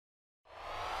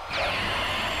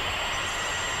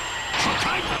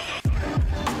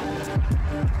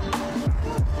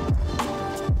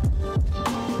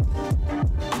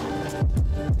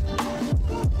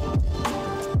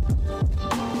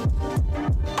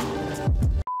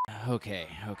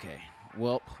Okay.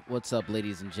 Well, what's up,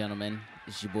 ladies and gentlemen?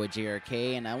 It's your boy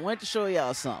JRK, and I wanted to show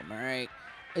y'all something, alright?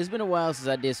 It's been a while since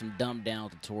I did some dumbed down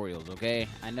tutorials, okay?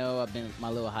 I know I've been my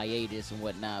little hiatus and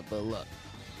whatnot, but look.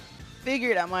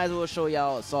 Figured I might as well show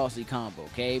y'all a saucy combo,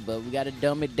 okay? But we gotta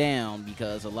dumb it down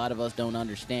because a lot of us don't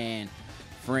understand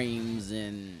frames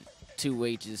and 2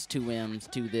 H's, 2 M's,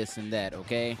 2 this and that,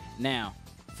 okay? Now,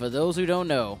 for those who don't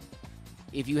know,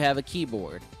 if you have a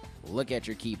keyboard, look at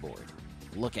your keyboard.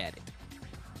 Look at it.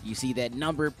 You see that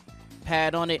number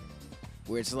pad on it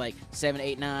where it's like 7,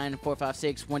 8, 9, 4, 5,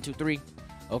 6, 1, 2, 3?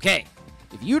 Okay.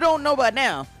 If you don't know by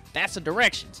now, that's the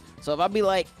directions. So if I be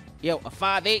like, yo, a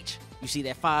 5H, you see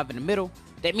that 5 in the middle?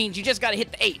 That means you just gotta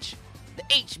hit the H. The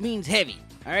H means heavy.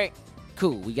 Alright?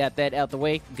 Cool. We got that out the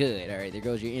way? Good. Alright, there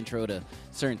goes your intro to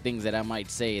certain things that I might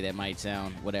say that might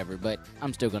sound whatever, but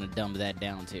I'm still gonna dumb that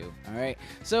down too. Alright?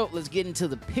 So let's get into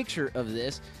the picture of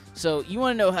this. So you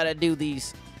wanna know how to do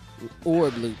these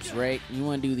orb loops, right? You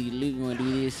wanna do the loop, you wanna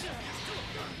do this.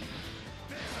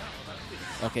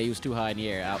 Okay, he was too high in the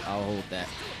air. I'll hold that.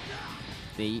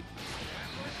 See?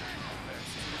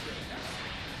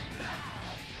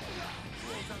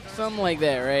 Something like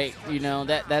that, right? You know,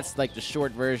 that's like the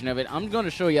short version of it. I'm going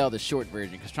to show y'all the short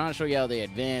version because trying to show y'all the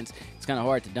advanced, it's kind of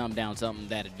hard to dumb down something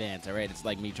that advanced, all right? It's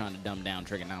like me trying to dumb down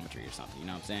trigonometry or something, you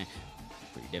know what I'm saying?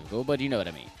 Pretty difficult, but you know what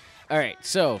I mean. All right,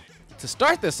 so to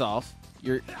start this off,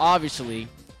 you're obviously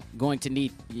going to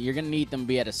need them to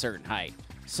be at a certain height.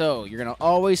 So you're going to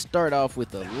always start off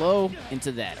with a low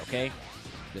into that, okay?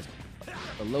 Just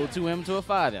a low 2M to a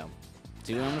 5M.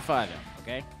 2M to 5M,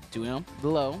 okay? 2M, the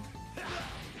low.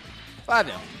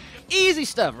 5M. Easy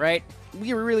stuff, right?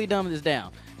 We were really dumbing this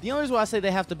down. The only reason why I say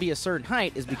they have to be a certain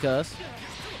height is because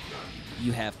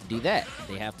you have to do that.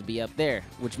 They have to be up there,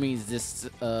 which means this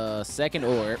second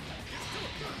orb,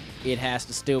 it has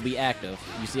to still be active.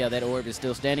 You see how that orb is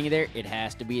still standing there? It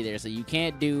has to be there. So you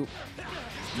can't do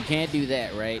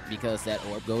that, right? Because that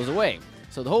orb goes away.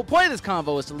 So the whole point of this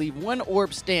combo is to leave one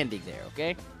orb standing there,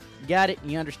 okay? Got it?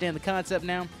 You understand the concept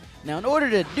now? Now, in order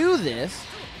to do this,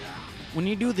 when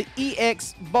you do the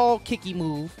EX ball kicky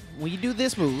move, when you do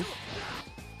this move,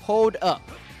 hold up.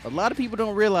 A lot of people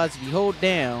don't realize if you hold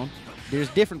down, there's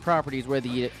different properties, whether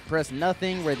you press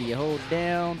nothing, whether you hold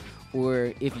down,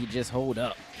 or if you just hold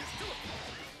up.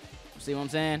 See what I'm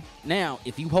saying? Now,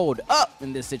 if you hold up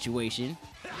in this situation,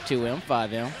 2M,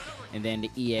 5M, and then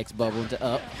the EX bubble into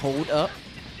up, hold up,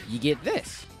 you get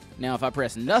this. Now, if I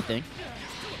press nothing,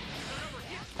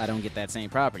 I don't get that same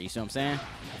property. You see what I'm saying?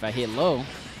 If I hit low,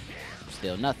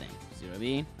 still nothing. See what I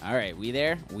mean? All right, we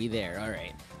there? We there. All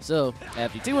right. So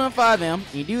after 2M, 5M,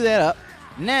 you do that up.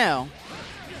 Now,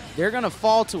 they're going to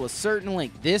fall to a certain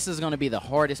length. This is going to be the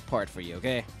hardest part for you,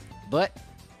 okay? But,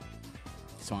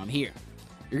 so I'm here.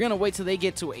 You're going to wait till they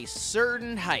get to a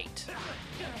certain height.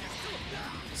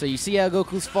 So you see how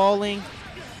Goku's falling?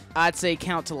 I'd say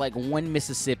count to like 1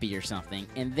 Mississippi or something.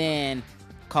 And then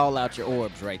call out your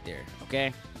orbs right there,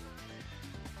 okay?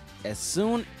 As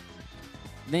soon...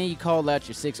 Then you call out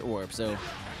your 6 orbs. So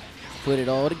put it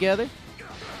all together.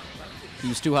 He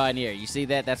was too high in the air. You see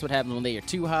that? That's what happens when they are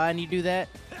too high and you do that.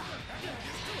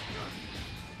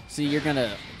 See, you're going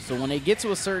to... So when they get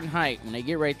to a certain height, when they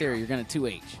get right there, you're going to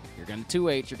 2H. You're going to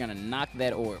 2H. You're going to knock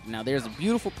that orb. Now, there's a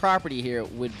beautiful property here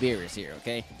with Beerus here,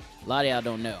 okay? A lot of y'all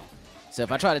don't know. So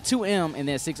if I try to 2M and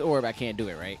then 6 orb, I can't do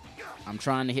it, right? I'm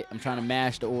trying to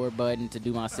mash the orb button to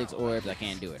do my 6 orbs. I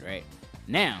can't do it, right?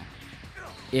 Now,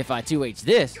 if I 2H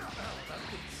this,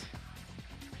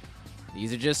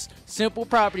 these are just simple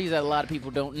properties that a lot of people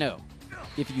don't know.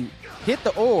 If you hit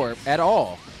the orb at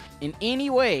all, in any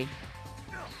way,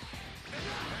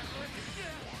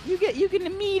 you can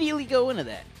immediately go into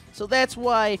that. So that's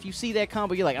why if you see that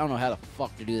combo, you're like, I don't know how the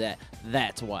fuck to do that.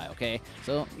 That's why, okay?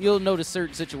 So you'll notice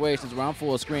certain situations where I'm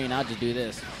full screen, I'll just do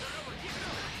this.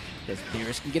 Because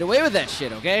Beerus can get away with that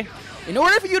shit, okay? In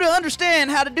order for you to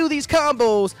understand how to do these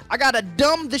combos, I gotta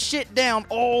dumb the shit down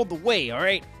all the way,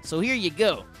 alright? So here you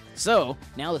go. So,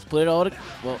 now let's put it all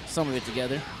well, some of it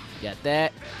together. Got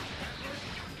that.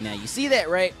 Now you see that,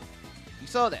 right? You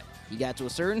saw that. You got to a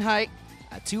certain height,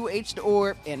 I 2H the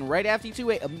orb, and right after you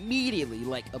 2H,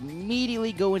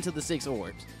 immediately go into the 6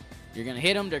 orbs. You're gonna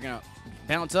hit them, they're gonna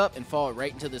bounce up and fall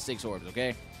right into the 6 orbs,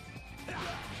 okay?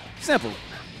 Simple.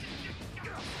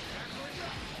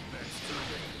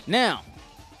 Now,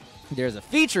 there's a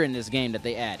feature in this game that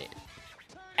they added.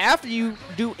 after you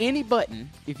do any button,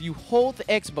 if you hold the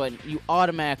X button, you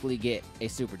automatically get a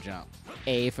super jump.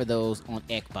 A for those on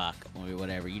Xbox or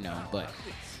whatever, you know. But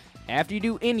after you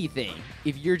do anything,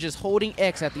 if you're just holding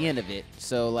X at the end of it,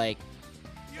 so like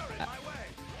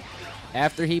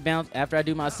after I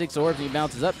do my 6 orbs and he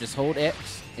bounces up, just hold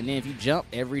X, and then if you jump,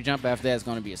 every jump after that is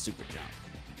going to be a super jump.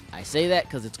 I say that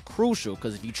because it's crucial,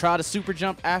 because if you try to super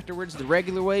jump afterwards the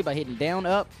regular way by hitting down,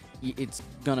 up, it's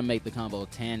going to make the combo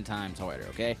 10 times harder,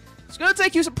 okay? It's going to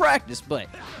take you some practice, but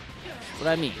that's what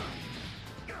I mean.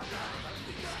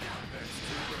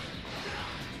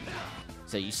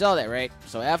 So you saw that, right?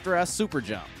 So after I super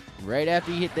jump, right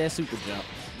after you hit that super jump,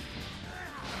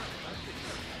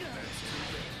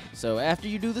 so after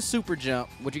you do the super jump,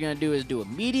 what you're going to do is do a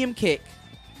medium kick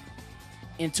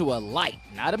into a light,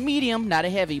 not a medium, not a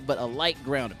heavy, but a light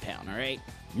ground and pound, all right?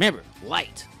 Remember,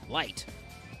 light.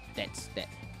 That's that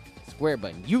square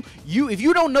button. If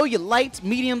you don't know your lights,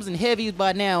 mediums, and heavies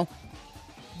by now,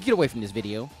 get away from this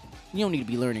video. You don't need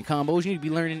to be learning combos. You need to be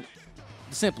learning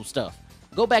the simple stuff.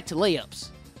 Go back to layups.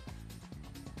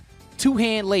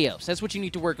 2-hand layups. That's what you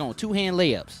need to work on. 2-hand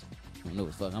layups. I don't know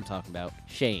what the fuck I'm talking about.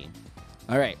 Shame.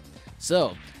 All right.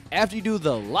 So after you do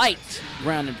the light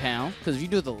ground and pound, because if you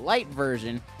do the light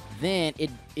version, then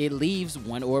it leaves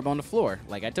 1 orb on the floor,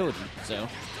 like I told you. So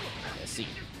let's see.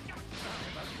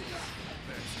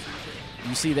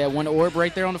 You see that 1 orb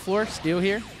right there on the floor, still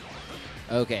here?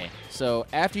 Okay. So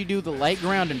after you do the light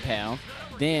ground and pound,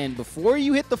 then before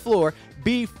you hit the floor,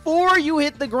 before you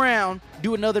hit the ground,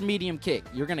 do another medium kick.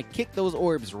 You're going to kick those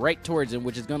orbs right towards him,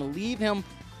 which is going to leave him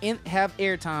have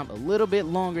airtime a little bit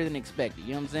longer than expected.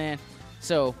 You know what I'm saying?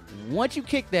 So once you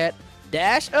kick that,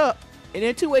 dash up, and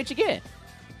then 2H again.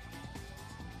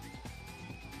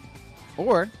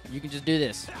 Or you can just do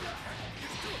this.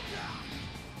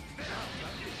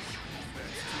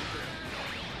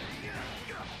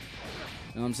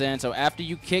 You know what I'm saying? So after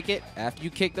you kick it, after you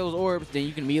kick those orbs, then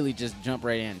you can immediately just jump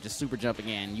right in. Just super jump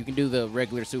again. You can do the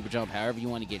regular super jump however you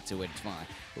want to get to it. It's fine.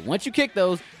 But once you kick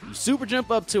those, you super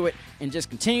jump up to it and just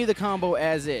continue the combo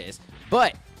as is.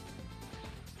 But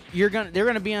they're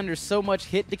gonna be under so much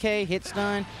hit decay, hit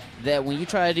stun, that when you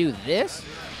try to do this,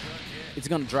 it's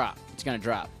gonna drop. It's gonna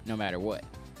drop no matter what.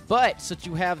 But since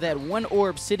you have that 1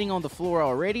 orb sitting on the floor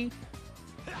already,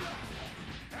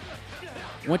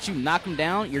 once you knock him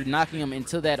down, you're knocking him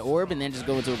into that orb and then just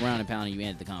go into a ground and pound and you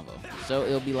end the combo. So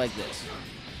it'll be like this.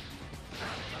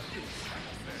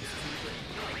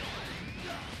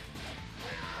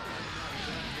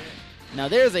 Now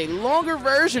there's a longer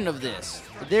version of this.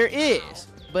 There is.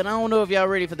 But I don't know if y'all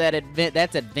ready for that.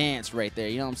 That's advanced right there.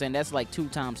 You know what I'm saying? That's like 2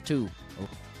 times 2.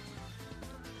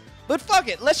 But fuck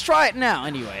it. Let's try it now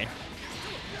anyway.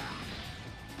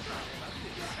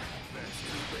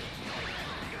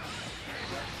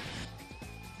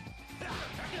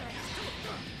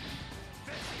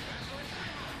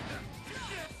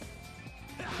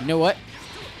 You know what?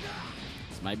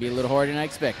 This might be a little harder than I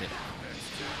expected.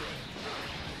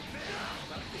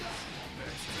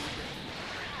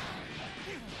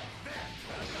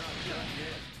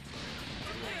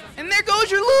 And there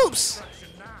goes your loops.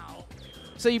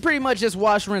 So you pretty much just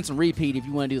wash, rinse, and repeat if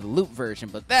you want to do the loop version.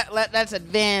 But that's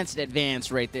advanced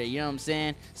right there. You know what I'm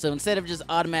saying? So instead of just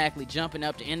automatically jumping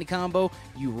up to end the combo,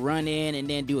 you run in and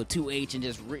then do a 2H and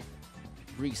just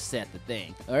reset the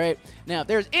thing. All right? Now, if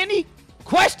there's any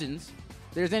questions,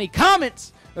 if there's any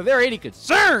comments, if there are any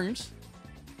concerns,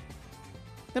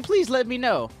 then please let me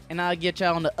know. And I'll get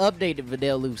y'all on the updated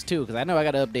Videl Loops too, because I know I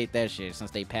got to update that shit since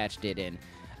they patched it in.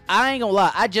 I ain't gonna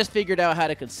lie, I just figured out how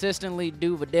to consistently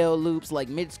do Videl Loops, like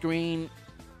mid-screen,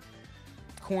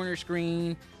 corner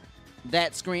screen,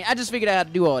 that screen. I just figured out how to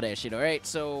do all that shit, alright?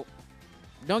 So,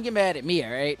 don't get mad at me,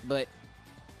 alright? But,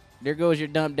 there goes your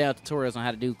dumbed down tutorials on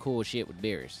how to do cool shit with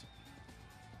Beerus.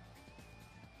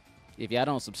 If y'all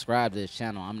don't subscribe to this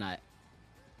channel, I'm not...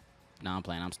 Nah, I'm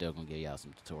playing. I'm still gonna give y'all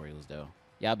some tutorials, though.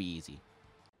 Y'all be easy.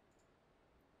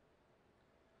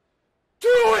 Do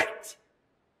it!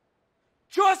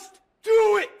 Just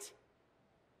do it!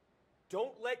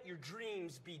 Don't let your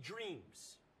dreams be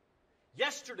dreams.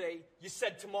 Yesterday, you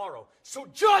said tomorrow. So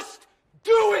just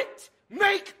do it!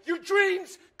 Make your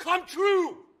dreams come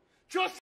true! Just